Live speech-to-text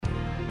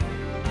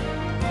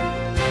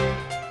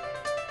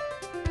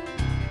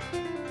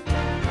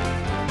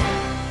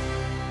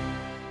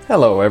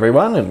Hello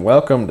everyone, and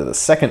welcome to the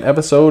second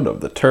episode of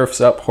the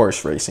Turfs Up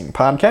Horse Racing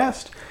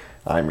Podcast.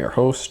 I'm your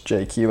host,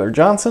 Jay Keeler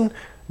Johnson,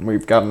 and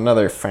we've got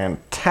another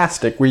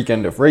fantastic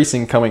weekend of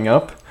racing coming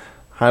up,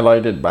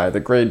 highlighted by the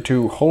Grade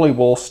 2 Holy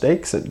Bull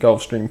Stakes at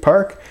Gulfstream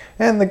Park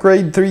and the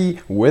Grade 3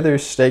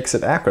 Withers Stakes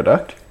at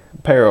Aqueduct,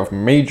 a pair of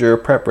major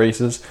prep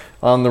races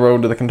on the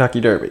road to the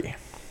Kentucky Derby.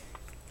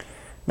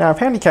 Now, I've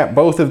handicapped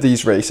both of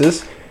these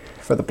races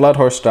for the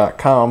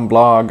Bloodhorse.com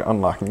blog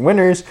Unlocking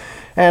Winners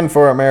and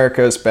for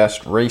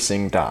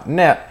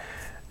AmericasBestRacing.net,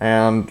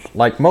 and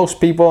like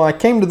most people, I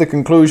came to the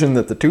conclusion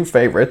that the two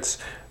favorites,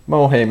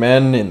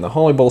 Mohaymen in the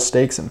Holy Bull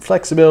Stakes and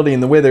Flexibility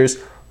in the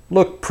Withers,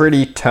 look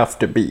pretty tough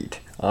to beat.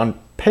 On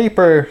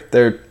paper,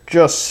 they're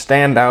just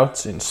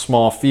standouts in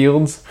small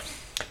fields.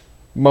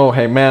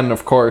 Mohaymen,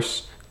 of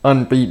course,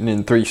 unbeaten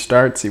in 3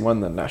 starts. He won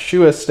the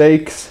Nashua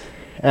Stakes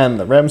and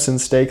the Remsen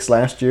Stakes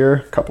last year,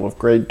 a couple of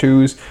Grade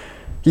 2s.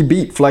 He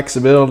beat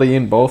Flexibility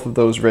in both of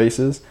those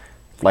races.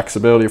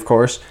 Flexibility, of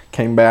course,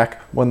 came back,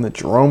 won the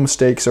Jerome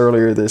Stakes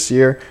earlier this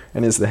year,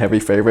 and is the heavy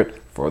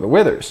favorite for the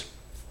Withers.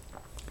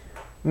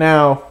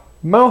 Now,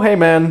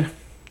 Mohaymen,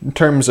 in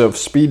terms of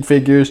speed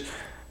figures,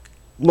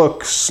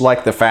 looks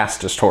like the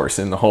fastest horse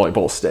in the Holy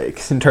Bull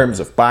Stakes. In terms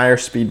of Beyer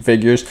speed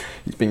figures,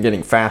 he's been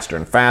getting faster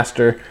and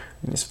faster.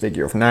 And his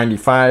figure of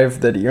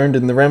 95 that he earned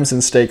in the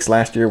Remsen Stakes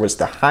last year was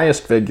the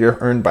highest figure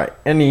earned by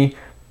any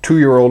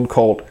 2-year-old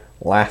colt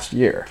last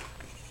year.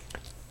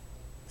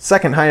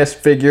 Second highest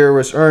figure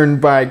was earned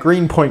by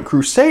Greenpoint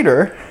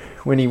Crusader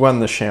when he won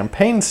the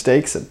Champagne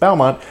Stakes at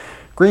Belmont.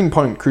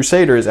 Greenpoint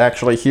Crusader is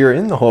actually here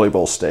in the Holy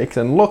Bull Stakes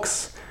and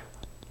looks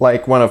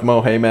like one of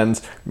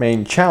Mohaymen's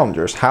main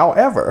challengers.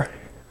 However,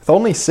 with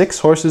only 6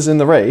 horses in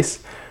the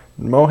race,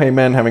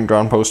 Mohaymen having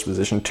drawn post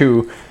position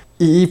 2,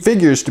 he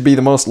figures to be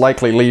the most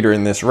likely leader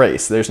in this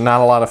race. There's not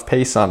a lot of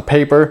pace on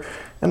paper,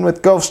 and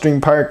with Gulfstream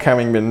Park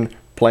having been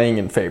playing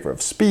in favor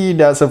of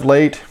speed as of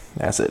late,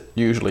 as it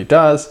usually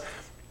does,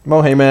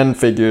 Mohaymen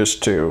figures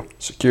to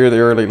secure the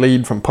early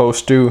lead from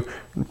post 2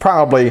 and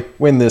probably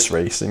win this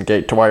race in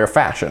gate-to-wire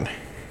fashion.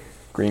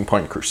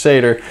 Greenpoint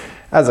Crusader,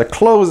 as a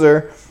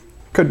closer,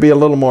 could be a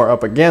little more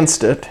up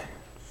against it.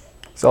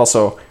 He's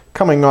also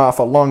coming off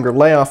a longer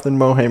layoff than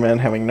Mohaymen,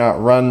 having not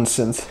run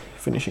since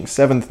finishing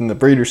 7th in the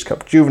Breeders'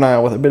 Cup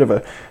Juvenile with a bit of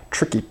a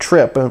tricky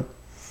trip.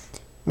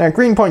 Now,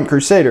 Greenpoint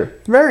Crusader,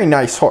 very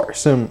nice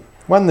horse.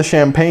 Won the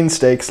Champagne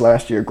Stakes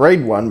last year,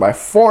 Grade 1, by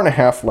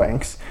 4.5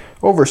 lengths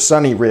over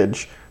Sunny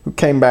Ridge, who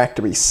came back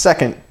to be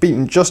second,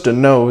 beaten just a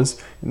nose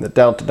in the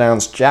Delta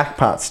Downs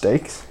Jackpot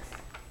Stakes.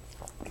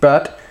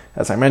 But,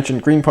 as I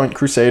mentioned, Greenpoint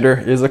Crusader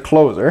is a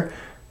closer.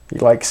 He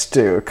likes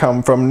to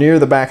come from near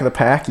the back of the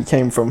pack. He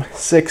came from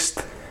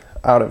 6th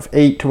out of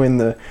 8 to win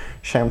the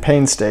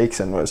Champagne Stakes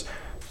and was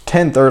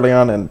 10th early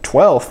on and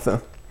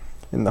 12th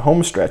in the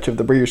home stretch of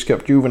the Breeders'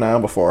 Cup Juvenile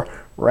before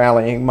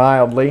rallying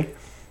mildly.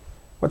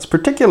 What's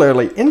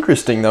particularly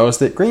interesting, though, is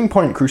that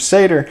Greenpoint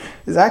Crusader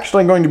is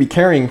actually going to be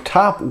carrying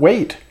top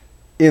weight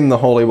in the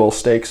Holy Bull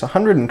Stakes,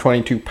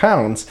 122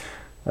 pounds.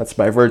 That's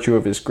by virtue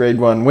of his Grade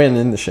 1 win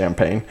in the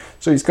Champagne.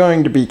 So he's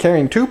going to be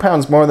carrying 2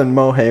 pounds more than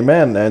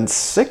Mohaymen and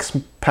 6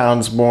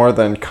 pounds more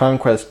than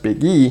Conquest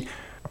Big E,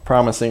 a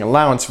promising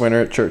allowance winner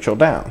at Churchill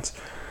Downs.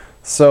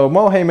 So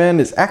Mohaymen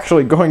is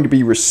actually going to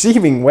be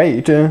receiving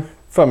weight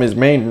from his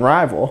main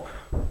rival.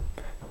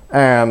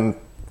 And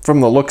from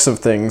the looks of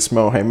things,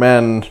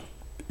 Mohaymen,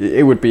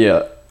 it would be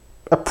a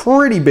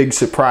pretty big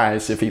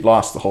surprise if he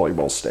lost the Holy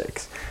Bull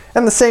Stakes.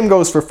 And the same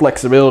goes for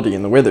Flexibility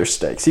in the Withers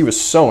Stakes. He was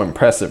so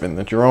impressive in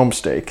the Jerome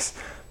Stakes,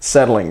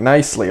 settling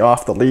nicely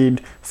off the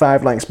lead,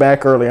 5 lengths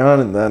back early on,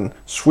 and then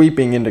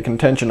sweeping into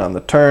contention on the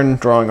turn,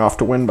 drawing off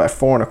to win by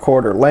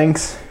 4.25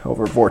 lengths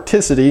over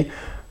Vorticity,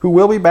 who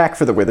will be back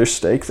for the Withers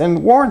Stakes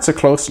and warrants a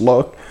close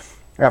look.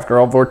 After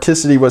all,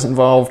 Vorticity was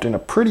involved in a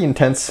pretty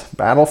intense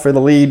battle for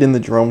the lead in the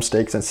Jerome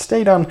Stakes and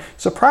stayed on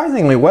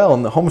surprisingly well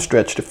in the home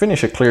stretch to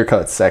finish a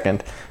clear-cut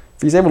second.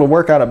 If he's able to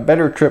work out a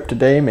better trip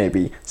today,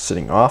 maybe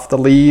sitting off the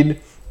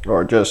lead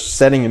or just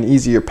setting an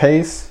easier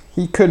pace,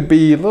 he could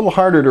be a little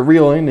harder to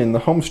reel in the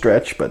home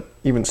stretch, but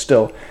even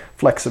still,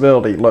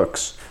 Flexibility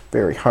looks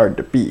very hard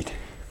to beat.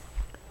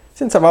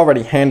 Since I've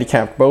already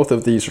handicapped both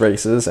of these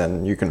races,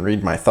 and you can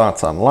read my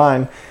thoughts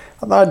online,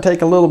 I thought I'd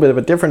take a little bit of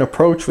a different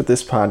approach with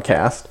this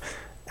podcast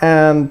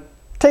and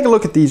take a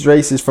look at these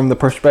races from the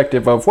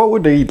perspective of what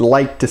would we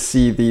like to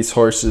see these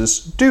horses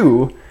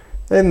do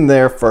in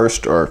their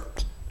first or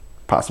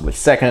possibly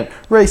second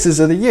races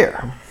of the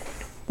year.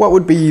 What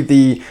would be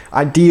the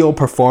ideal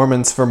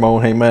performance for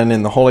Mohaymen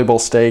in the Holy Bull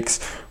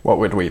Stakes? What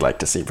would we like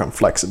to see from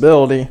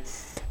Flexibility?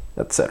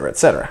 Etc.,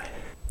 etc.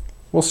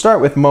 We'll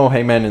start with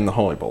Mohaymen in the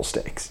Holy Bull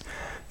Stakes.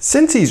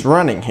 Since he's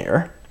running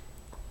here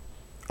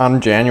on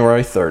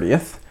January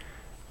 30th,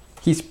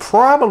 he's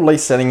probably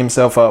setting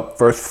himself up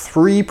for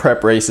 3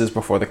 prep races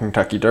before the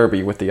Kentucky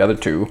Derby, with the other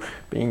 2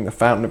 being the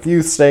Fountain of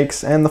Youth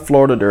Stakes and the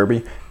Florida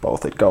Derby,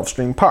 both at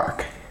Gulfstream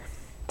Park.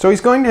 So he's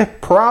going to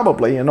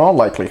probably, in all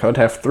likelihood,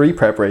 have 3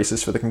 prep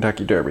races for the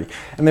Kentucky Derby.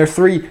 And they're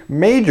 3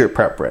 major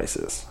prep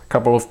races. A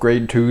couple of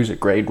grade 2s, a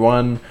grade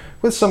 1,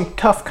 with some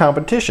tough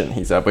competition.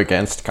 He's up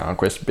against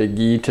Conquest Big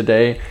E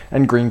today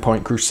and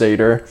Greenpoint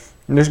Crusader.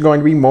 And there's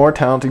going to be more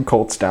talented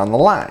colts down the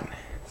line.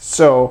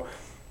 So,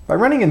 by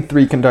running in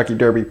 3 Kentucky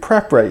Derby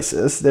prep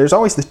races, there's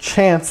always the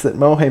chance that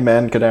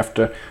Mohaymen could have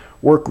to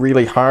work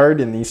really hard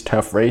in these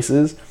tough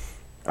races.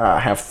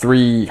 Have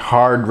 3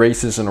 hard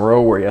races in a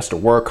row where he has to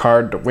work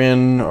hard to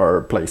win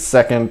or place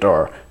second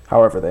or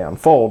however they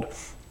unfold,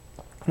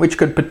 which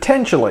could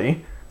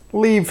potentially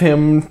leave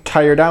him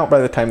tired out by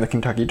the time the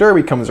Kentucky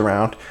Derby comes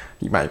around.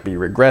 He might be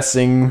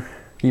regressing,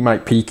 he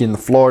might peak in the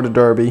Florida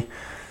Derby.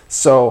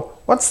 So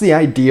what's the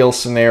ideal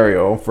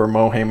scenario for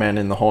Mohaymen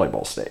in the Holy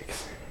Bull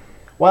Stakes?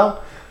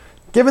 Well,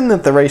 given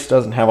that the race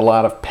doesn't have a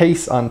lot of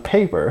pace on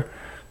paper,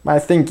 my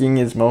thinking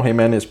is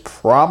Mohaymen is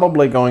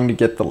probably going to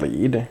get the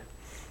lead,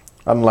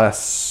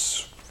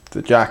 unless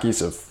the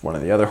jockeys of one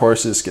of the other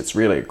horses gets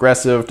really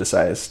aggressive,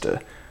 decides to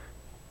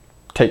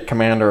take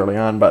command early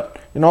on. But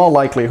in all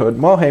likelihood,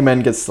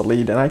 Mohaymen gets the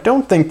lead, and I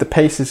don't think the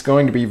pace is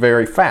going to be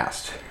very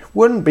fast.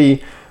 Wouldn't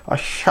be a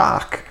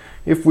shock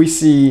if we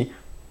see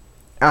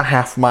a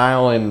half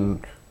mile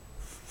in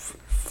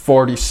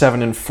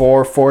 47 and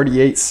 4,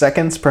 48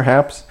 seconds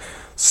perhaps.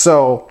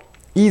 So,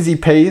 easy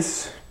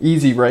pace,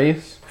 easy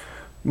race.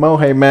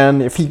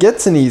 Mohaymen, if he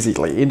gets an easy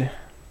lead,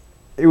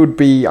 it would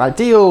be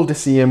ideal to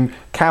see him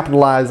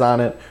capitalize on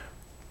it,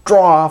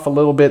 draw off a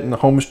little bit in the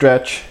home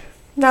stretch,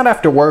 not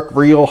have to work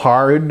real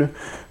hard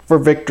for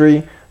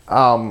victory.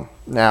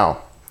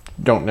 Now,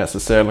 don't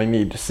necessarily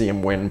need to see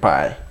him win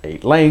by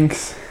 8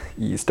 lengths,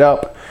 eased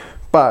up,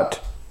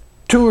 but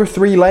 2 or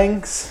 3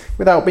 lengths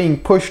without being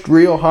pushed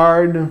real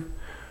hard,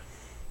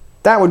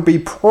 that would be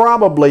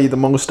probably the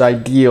most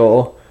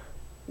ideal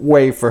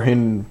way for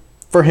him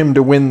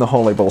to win the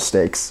Holy Bull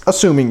Stakes,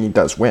 assuming he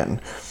does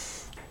win.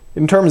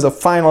 In terms of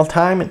final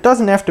time, it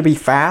doesn't have to be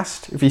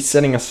fast. If he's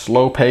setting a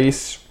slow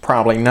pace,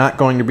 probably not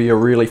going to be a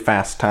really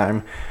fast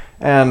time.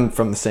 And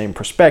from the same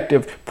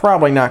perspective,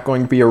 probably not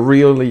going to be a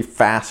really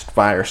fast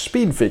Beyer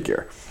speed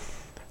figure.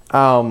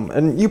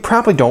 And you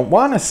probably don't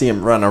want to see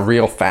him run a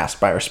real fast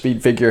Beyer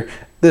speed figure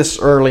this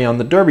early on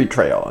the Derby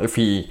trail. If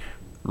he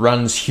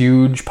runs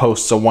huge,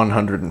 posts a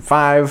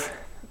 105,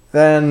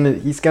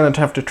 then he's going to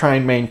have to try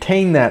and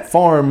maintain that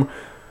form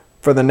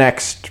for the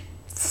next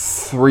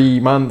 3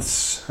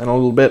 months and a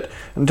little bit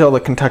until the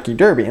Kentucky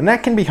Derby, and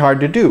that can be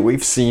hard to do.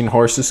 We've seen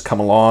horses come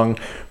along,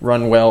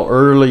 run well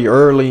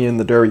early in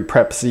the Derby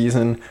prep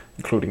season,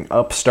 including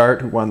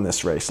Upstart, who won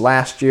this race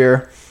last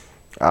year.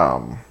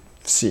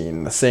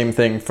 Seen the same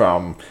thing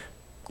from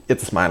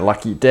It's My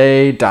Lucky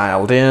Day,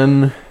 Dialed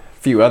In, a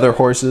few other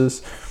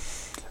horses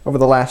over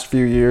the last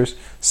few years.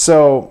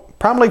 So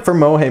probably for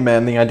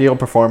Mohaymen, the ideal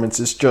performance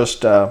is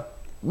just a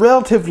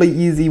relatively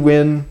easy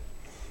win.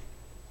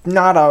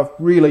 Not a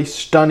really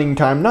stunning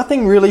time,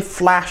 nothing really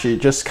flashy,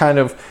 just kind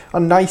of a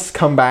nice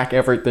comeback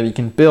effort that he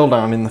can build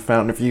on in the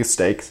Fountain of Youth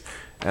Stakes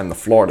and the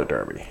Florida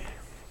Derby.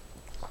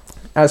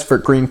 As for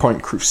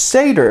Greenpoint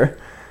Crusader,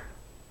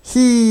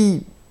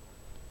 he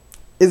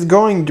is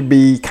going to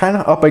be kind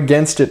of up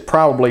against it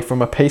probably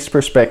from a pace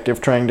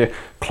perspective, trying to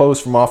close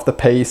from off the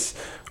pace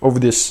over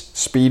this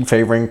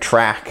speed-favoring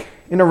track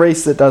in a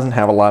race that doesn't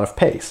have a lot of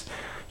pace.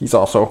 He's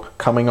also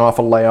coming off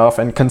a layoff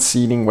and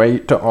conceding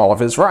weight to all of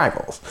his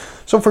rivals.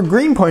 So for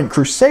Greenpoint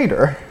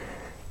Crusader,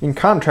 in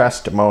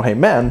contrast to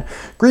Mohaymen,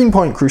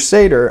 Greenpoint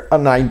Crusader,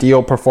 an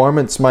ideal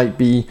performance might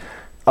be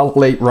a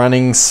late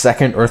running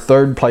 2nd or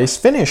 3rd place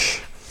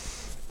finish.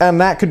 And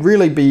that could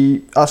really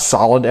be a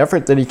solid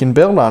effort that he can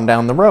build on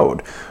down the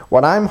road.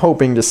 What I'm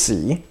hoping to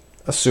see,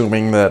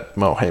 assuming that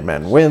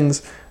Mohaymen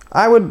wins,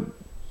 I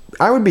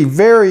would be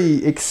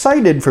very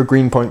excited for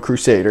Greenpoint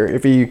Crusader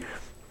if he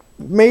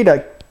made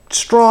a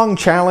strong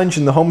challenge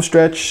in the home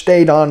stretch,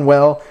 stayed on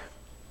well,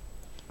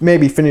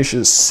 maybe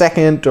finishes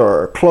 2nd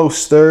or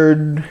close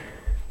 3rd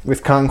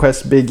with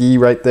Conquest Big E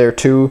right there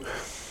too.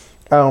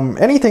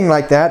 Anything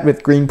like that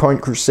with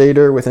Greenpoint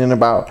Crusader within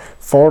about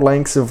 4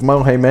 lengths of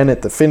Mohaymen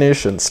at the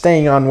finish and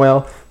staying on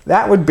well,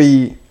 that would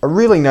be a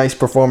really nice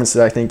performance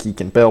that I think he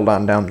can build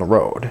on down the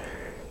road.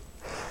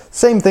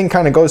 Same thing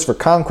kind of goes for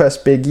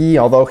Conquest Big E,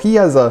 although he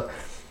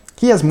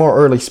has more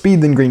early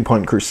speed than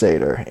Greenpoint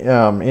Crusader.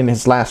 In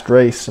his last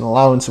race, an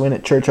allowance win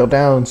at Churchill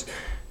Downs,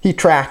 he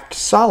tracked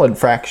solid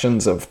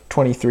fractions of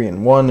 23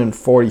 and 1 and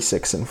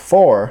 46 and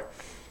 4.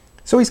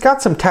 So he's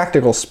got some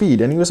tactical speed,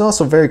 and he was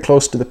also very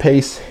close to the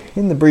pace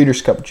in the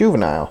Breeders' Cup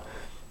Juvenile.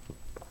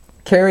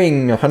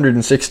 Carrying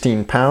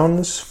 116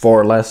 pounds,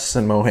 4 less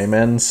than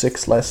Mohaymen,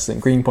 6 less than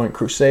Greenpoint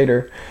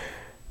Crusader,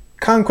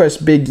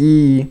 Conquest Big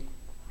E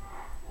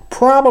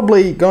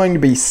probably going to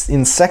be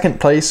in 2nd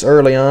place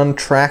early on,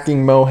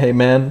 tracking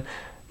Mohaymen,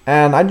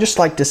 and I'd just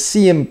like to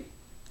see him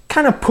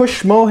kind of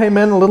push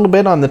Mohaymen a little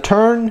bit on the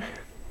turn,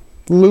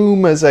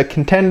 loom as a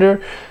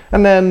contender,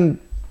 and then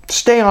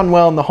stay on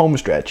well in the home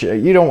stretch.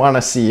 You don't want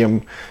to see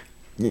him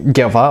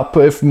give up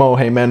if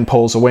Mohaymen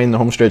pulls away in the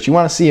home stretch. You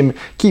want to see him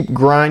keep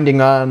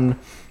grinding on,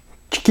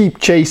 keep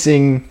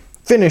chasing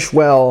finish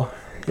well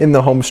in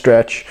the home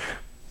stretch,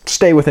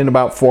 stay within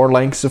about 4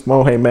 lengths of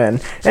Mohe Men.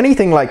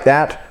 Anything like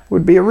that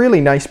would be a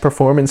really nice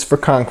performance for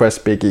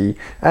Conquest Big E,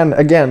 and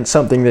again,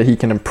 something that he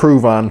can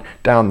improve on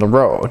down the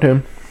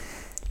road.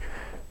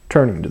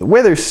 Turning to the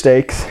Withers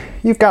Stakes,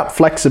 you've got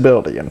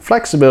Flexibility, and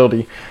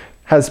Flexibility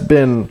has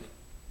been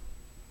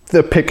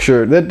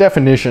the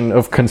definition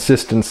of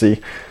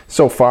consistency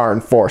so far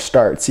in 4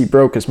 starts. He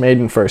broke his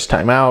maiden first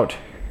time out.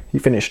 He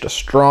finished a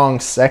strong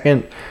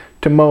second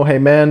to Mohe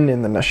Men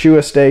in the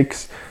Nashua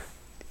Stakes,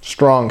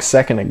 strong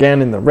second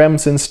again in the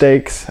Remsen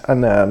Stakes,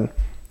 and then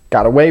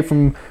got away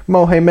from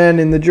Mohe Men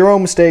in the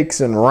Jerome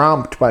Stakes and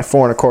romped by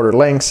 4 1/4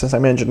 lengths, as I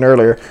mentioned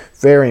earlier.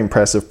 Very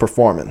impressive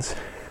performance.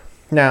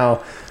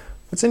 Now,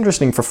 what's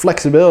interesting for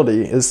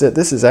Flexibility is that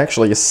this is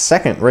actually his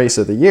second race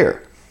of the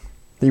year.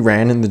 He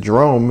ran in the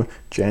Jerome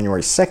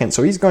January 2nd,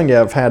 so he's going to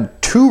have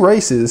had 2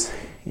 races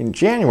in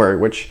January,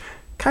 which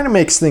kind of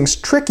makes things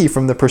tricky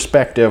from the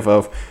perspective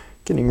of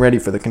getting ready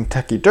for the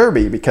Kentucky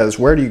Derby, because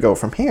where do you go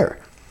from here?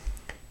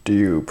 Do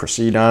you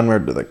proceed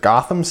onward to the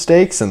Gotham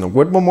Stakes and the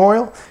Wood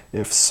Memorial?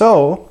 If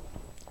so,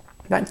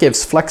 that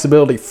gives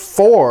Flexibility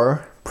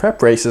 4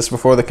 prep races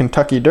before the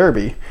Kentucky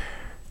Derby.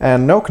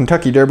 And no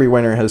Kentucky Derby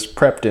winner has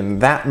prepped in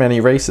that many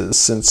races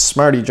since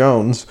Smarty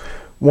Jones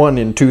won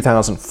in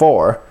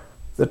 2004.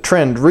 The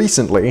trend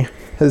recently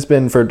has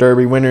been for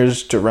Derby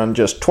winners to run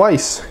just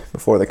twice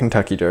before the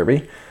Kentucky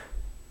Derby.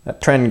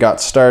 That trend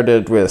got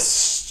started with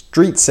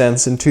Street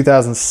Sense in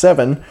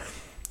 2007,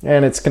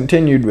 and it's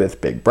continued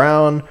with Big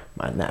Brown,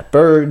 Mind That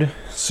Bird,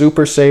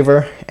 Super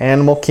Saver,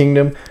 Animal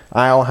Kingdom,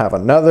 I'll Have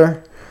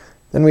Another.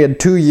 Then we had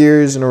 2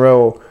 years in a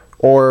row,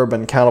 Orb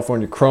and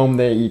California Chrome.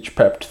 They each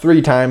prepped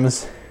 3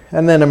 times.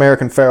 And then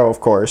American Pharoah,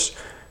 of course,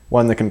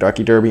 won the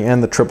Kentucky Derby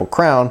and the Triple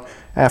Crown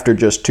after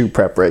just 2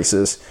 prep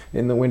races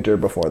in the winter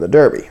before the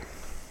Derby.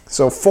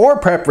 So 4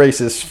 prep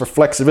races for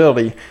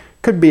Flexibility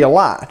could be a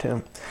lot.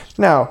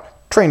 Now,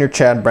 trainer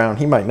Chad Brown,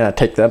 he might not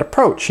take that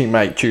approach. He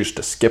might choose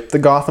to skip the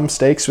Gotham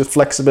Stakes with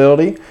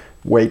Flexibility,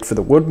 wait for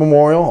the Wood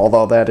Memorial,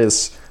 although that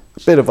is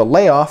a bit of a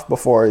layoff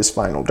before his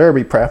final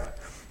Derby prep,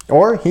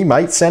 or he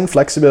might send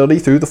Flexibility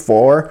through the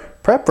 4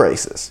 prep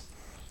races.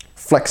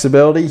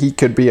 Flexibility, he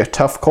could be a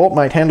tough colt,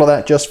 might handle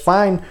that just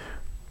fine,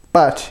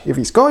 but if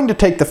he's going to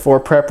take the 4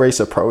 prep race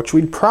approach,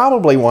 we'd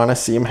probably want to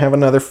see him have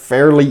another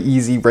fairly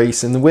easy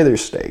race in the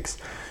Withers Stakes.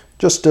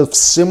 Just a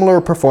similar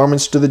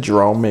performance to the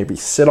Jerome, maybe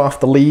sit off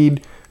the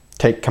lead,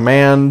 take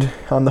command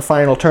on the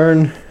final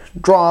turn,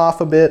 draw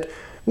off a bit,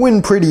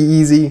 win pretty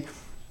easy,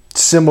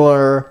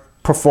 similar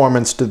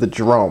performance to the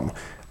Jerome.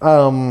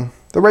 The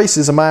race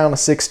is 1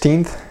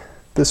 1/16,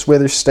 this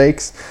Withers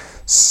Stakes,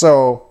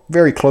 so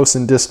very close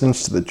in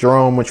distance to the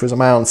Jerome, which was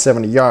 1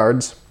 70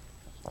 yards.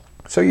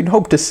 So you'd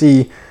hope to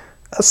see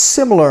a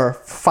similar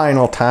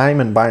final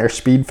time and buyer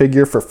speed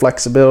figure for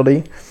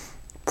Flexibility.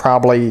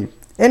 Probably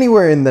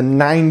anywhere in the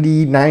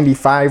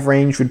 90-95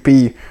 range would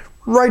be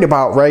right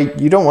about right.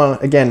 You don't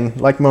want, again,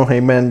 like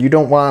Mohe Men, you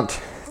don't want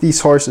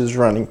these horses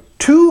running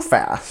too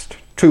fast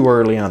too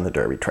early on the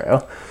Derby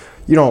trail.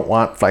 You don't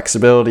want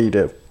Flexibility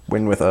to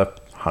win with a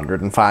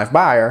 105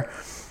 buyer,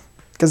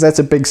 because that's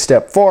a big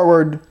step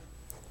forward.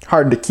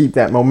 Hard to keep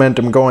that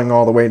momentum going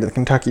all the way to the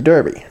Kentucky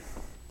Derby.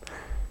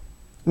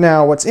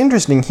 Now, what's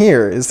interesting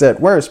here is that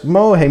whereas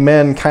Mohe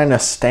Men kind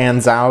of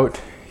stands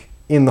out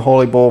in the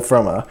Holy Bull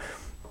from a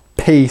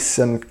pace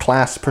and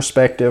class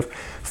perspective,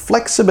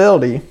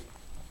 Flexibility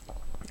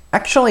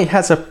actually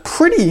has a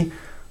pretty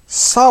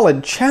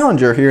solid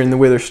challenger here in the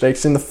Withers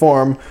Stakes in the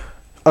form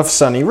of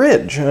Sunny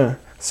Ridge.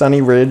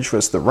 Sunny Ridge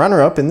was the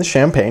runner-up in the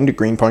Champagne to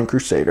Greenpoint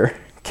Crusader,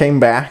 came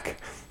back,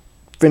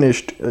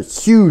 finished a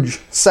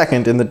huge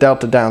second in the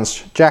Delta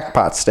Downs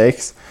Jackpot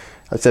Stakes.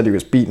 I said he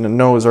was beaten a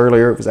nose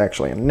earlier, it was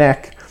actually a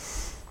neck.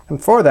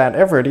 And for that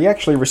effort, he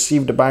actually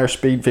received a buyer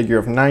speed figure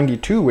of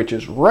 92, which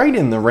is right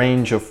in the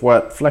range of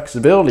what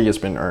Flexibility has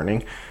been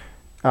earning.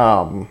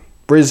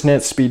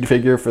 Brisnet's speed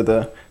figure for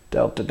the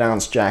Delta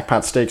Downs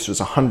Jackpot Stakes was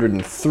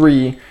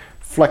 103.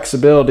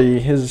 Flexibility,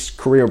 his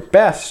career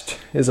best,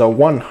 is a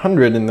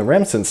 100 in the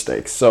Remsen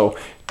Stakes. So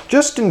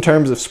just in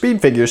terms of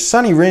speed figures,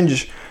 Sunny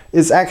Ridge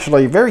is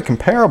actually very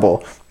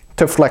comparable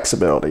to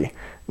Flexibility.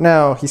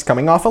 Now, he's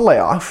coming off a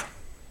layoff.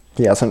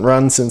 He hasn't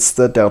run since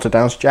the Delta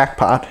Downs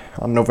Jackpot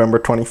on November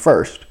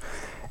 21st.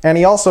 And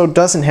he also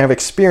doesn't have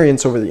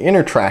experience over the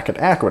inner track at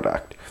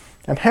Aqueduct.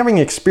 And having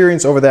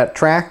experience over that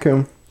track,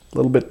 a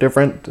little bit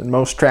different than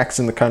most tracks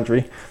in the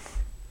country,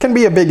 can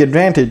be a big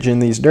advantage in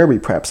these Derby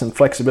preps, and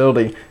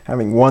Flexibility,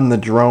 having won the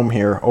Jerome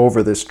here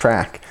over this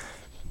track,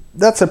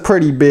 that's a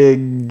pretty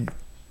big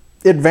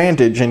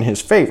advantage in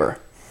his favor.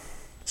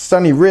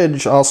 Sunny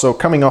Ridge, also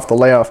coming off the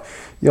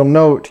layoff, you'll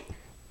note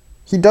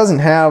he doesn't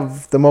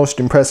have the most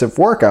impressive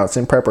workouts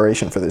in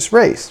preparation for this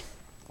race.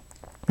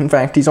 In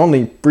fact, he's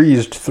only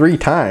breezed 3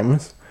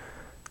 times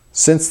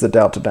since the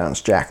Delta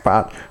Downs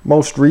Jackpot,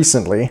 most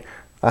recently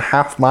a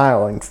half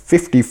mile in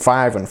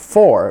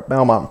 55-4 at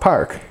Belmont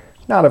Park.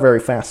 Not a very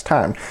fast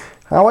time.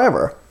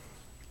 However,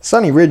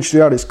 Sunny Ridge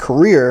throughout his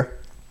career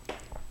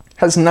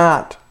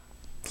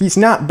he's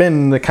not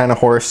been the kind of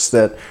horse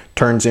that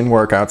turns in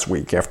workouts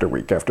week after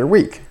week after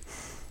week.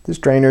 His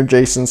trainer,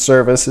 Jason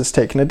Service, has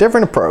taken a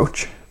different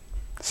approach.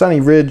 Sunny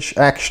Ridge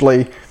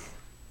actually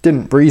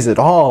didn't breeze at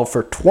all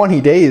for 20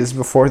 days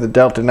before the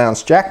Delta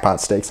Downs Jackpot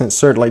Stakes, and it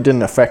certainly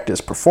didn't affect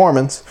his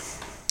performance.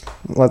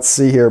 Let's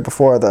see here,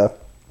 before the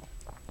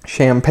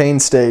Champagne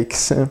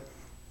Stakes,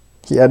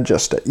 he had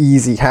just an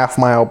easy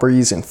half-mile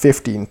breeze in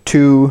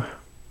 50-2.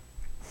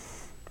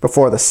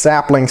 Before the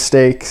Sapling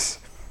Stakes,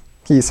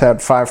 he's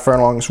had 5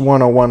 furlongs,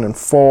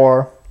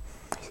 101-4.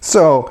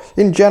 So,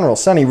 in general,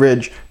 Sunny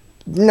Ridge,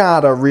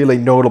 not a really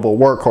notable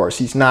workhorse.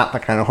 He's not the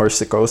kind of horse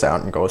that goes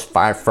out and goes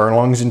 5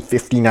 furlongs and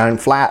 59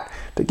 flat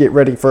to get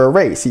ready for a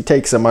race. He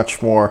takes a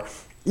much more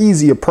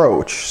easy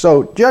approach.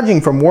 So,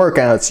 judging from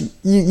workouts,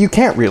 you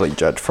can't really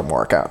judge from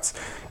workouts.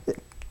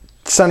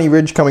 Sunny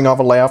Ridge coming off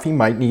a layoff, he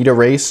might need a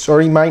race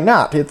or he might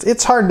not.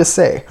 It's hard to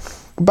say.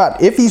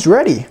 But if he's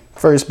ready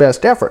for his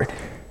best effort,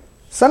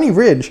 Sunny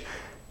Ridge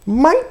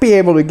might be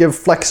able to give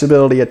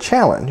Flexibility a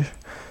challenge.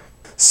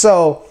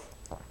 So,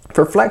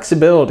 for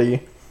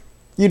Flexibility,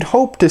 you'd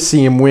hope to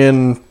see him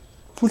win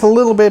with a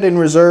little bit in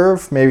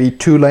reserve, maybe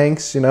 2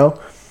 lengths,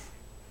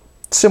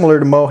 similar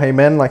to Mohe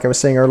Men, like I was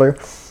saying earlier.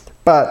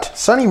 But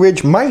Sunny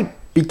Ridge might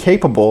be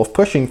capable of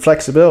pushing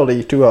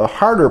Flexibility to a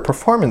harder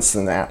performance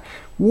than that.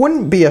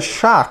 Wouldn't be a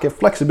shock if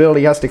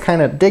Flexibility has to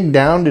kind of dig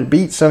down to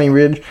beat Sunny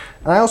Ridge,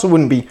 and I also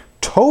wouldn't be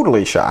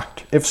totally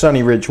shocked if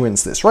Sunny Ridge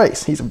wins this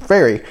race. He's a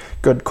very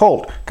good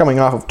colt, coming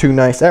off of 2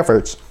 nice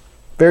efforts.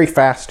 Very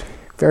fast,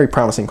 very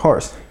promising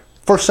horse.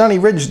 For Sunny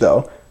Ridge,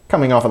 though,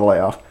 coming off of the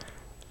layoff,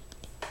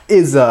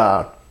 is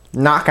a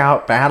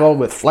knockout battle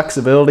with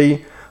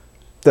Flexibility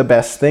the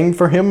best thing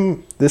for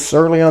him this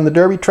early on the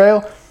Derby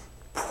trail?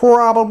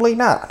 Probably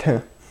not.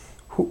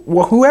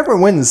 Whoever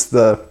wins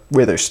the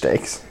Wither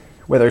Stakes,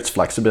 whether it's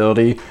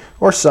Flexibility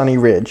or Sunny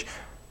Ridge,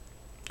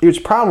 it's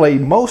probably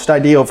most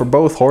ideal for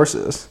both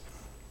horses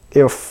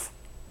if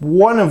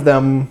one of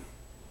them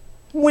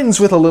wins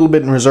with a little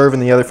bit in reserve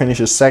and the other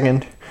finishes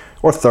second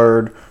or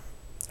third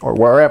or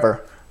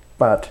wherever.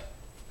 But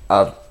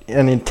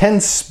an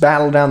intense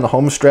battle down the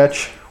home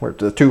stretch where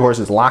the 2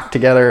 horses lock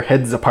together,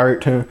 heads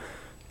apart.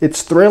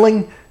 It's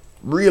thrilling,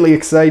 really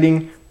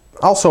exciting.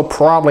 Also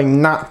probably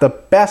not the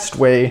best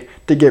way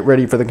to get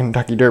ready for the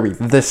Kentucky Derby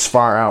this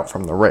far out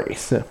from the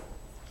race.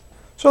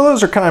 So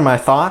those are kind of my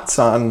thoughts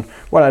on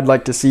what I'd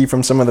like to see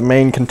from some of the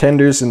main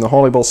contenders in the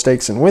Holy Bull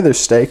Stakes and Withers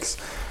Stakes.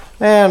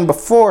 And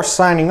before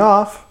signing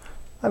off,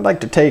 I'd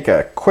like to take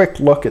a quick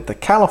look at the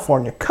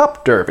California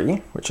Cup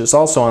Derby, which is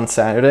also on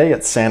Saturday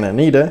at Santa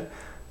Anita.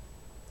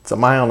 It's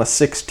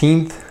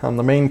 1.16 miles on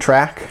the main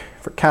track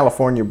for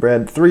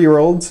California-bred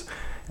 3-year-olds,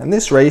 and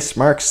this race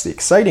marks the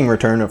exciting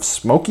return of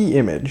Smoky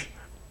Image.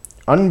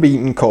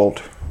 Unbeaten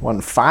colt, won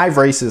 5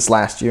 races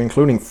last year,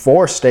 including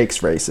 4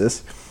 stakes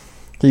races.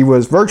 He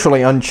was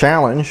virtually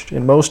unchallenged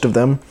in most of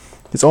them.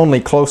 His only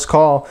close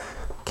call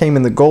came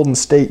in the Golden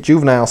State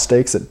Juvenile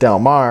Stakes at Del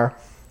Mar,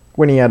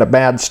 when he had a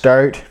bad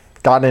start,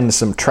 got into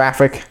some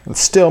traffic, and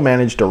still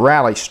managed to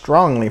rally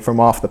strongly from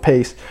off the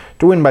pace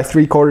to win by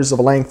 3/4 of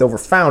a length over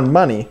Found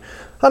Money,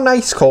 a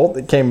nice colt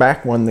that came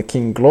back, won the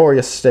King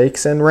Glorious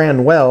Stakes, and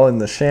ran well in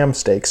the Sham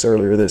Stakes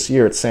earlier this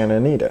year at Santa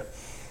Anita.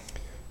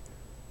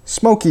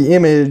 Smoky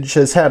Image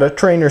has had a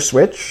trainer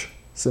switch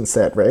since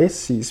that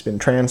race. He's been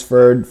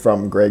transferred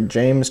from Greg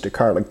James to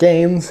Carla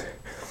Gaines,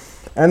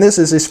 and this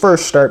is his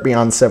first start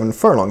beyond 7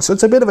 furlongs, so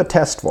it's a bit of a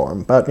test for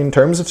him, but in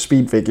terms of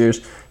speed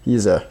figures,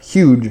 he's a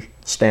huge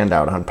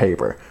standout on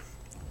paper.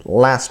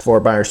 Last 4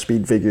 Beyer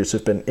speed figures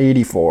have been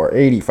 84,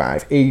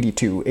 85,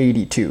 82,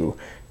 82,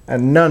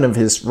 and none of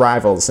his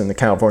rivals in the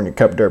California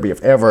Cup Derby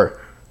have ever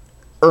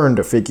earned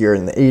a figure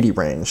in the 80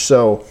 range.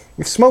 So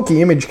if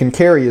Smoky Image can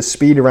carry his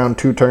speed around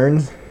 2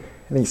 turns,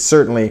 and he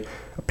certainly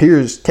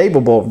appears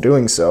capable of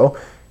doing so,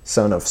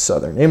 son of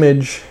Southern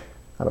Image,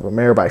 out of a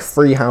mare by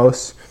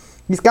Freehouse,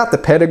 he's got the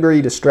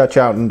pedigree to stretch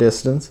out in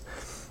distance,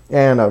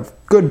 and a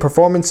good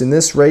performance in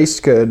this race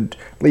could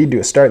lead to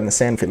a start in the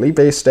San Felipe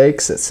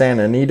Stakes at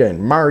Santa Anita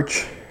in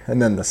March,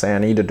 and then the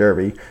Santa Anita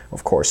Derby,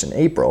 of course, in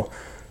April.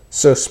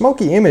 So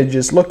Smoky Image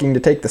is looking to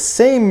take the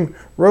same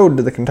road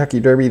to the Kentucky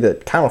Derby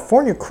that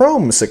California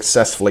Chrome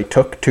successfully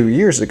took 2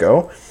 years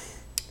ago.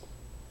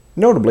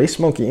 Notably,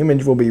 Smoky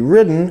Image will be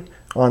ridden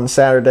on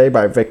Saturday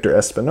by Victor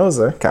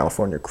Espinoza,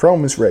 California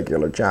Chrome's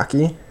regular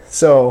jockey.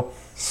 So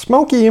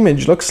Smoky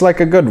Image looks like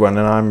a good one,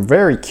 and I'm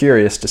very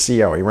curious to see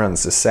how he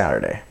runs this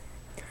Saturday.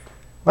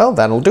 Well,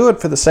 that'll do it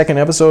for the second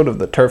episode of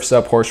the Turf's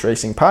Up Horse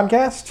Racing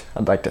Podcast.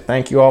 I'd like to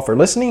thank you all for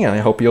listening, and I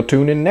hope you'll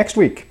tune in next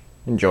week.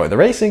 Enjoy the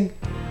racing!